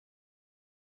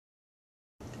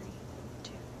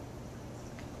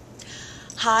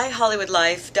Hi,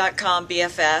 HollywoodLife.com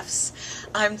BFFs.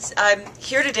 I'm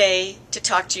here today to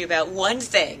talk to you about one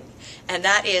thing, and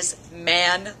that is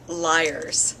man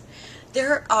liars.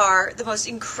 There are the most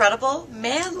incredible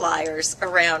man liars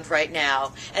around right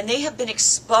now, and they have been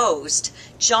exposed.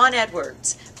 John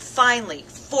Edwards finally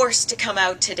forced to come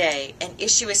out today and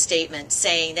issue a statement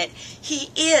saying that he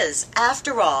is,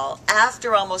 after all,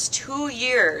 after almost 2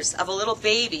 years of a little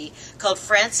baby called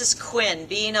Frances Quinn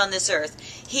being on this earth,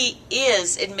 he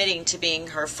is admitting to being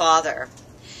her father.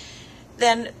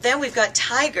 Then we've got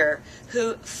Tiger,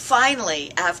 who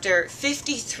finally, after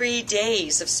 53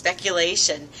 days of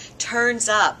speculation, turns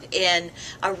up in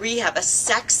a rehab, a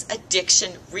sex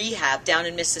addiction rehab down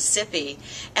in Mississippi.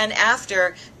 And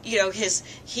after,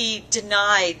 he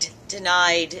denied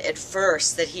at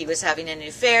first that he was having any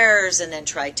affairs and then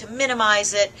tried to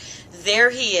minimize it.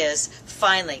 There he is,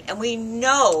 finally. And we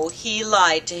know he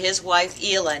lied to his wife,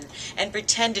 Elin, and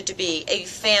pretended to be a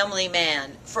family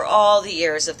man for all the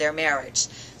years of their marriage.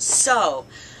 So,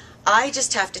 I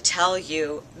just have to tell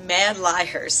you, man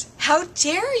liars, how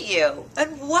dare you?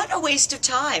 And what a waste of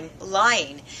time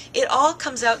lying. It all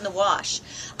comes out in the wash.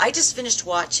 I just finished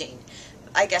watching,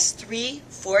 I guess,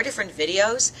 3-4 different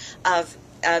videos of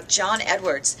John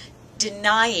Edwards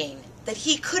denying that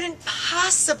he couldn't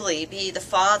possibly be the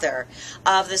father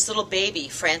of this little baby,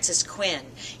 Frances Quinn.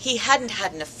 He hadn't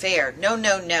had an affair.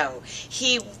 No.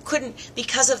 He couldn't,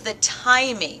 because of the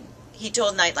timing. He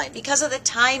told Nightline, because of the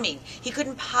timing, he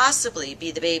couldn't possibly be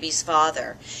the baby's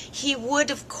father. He would,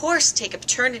 of course, take a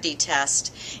paternity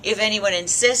test if anyone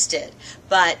insisted,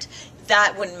 but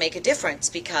that wouldn't make a difference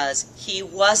because he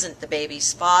wasn't the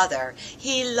baby's father.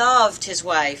 He loved his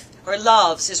wife, or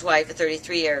loves his wife at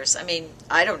 33 years. I mean,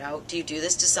 I don't know. Do you do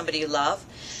this to somebody you love?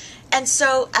 And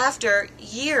so after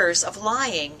years of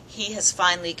lying, he has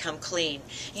finally come clean.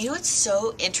 You know what's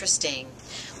so interesting?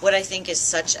 What I think is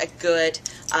such a good,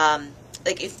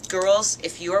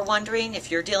 if you're wondering, if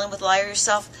you're dealing with a liar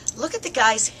yourself, look at the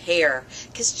guy's hair.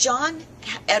 Because John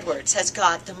Edwards has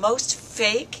got the most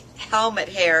fake helmet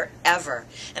hair ever.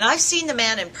 And I've seen the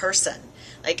man in person,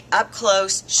 like up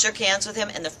close, shook hands with him,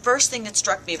 and the first thing that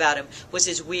struck me about him was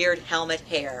his weird helmet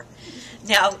hair.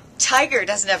 Now, Tiger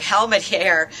doesn't have helmet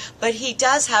hair, but he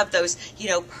does have those,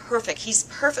 perfect. He's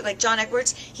perfect, like John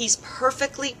Edwards, he's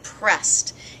perfectly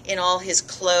pressed in all his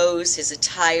clothes, his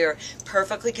attire,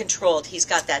 perfectly controlled. He's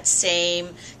got that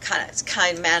same kind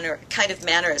of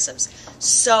mannerisms.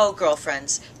 So,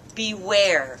 girlfriends,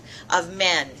 beware of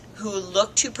men who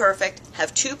look too perfect,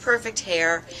 have too perfect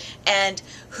hair, and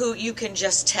who you can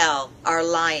just tell are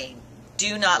lying.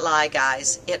 Do not lie,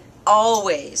 guys. It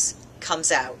always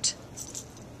comes out.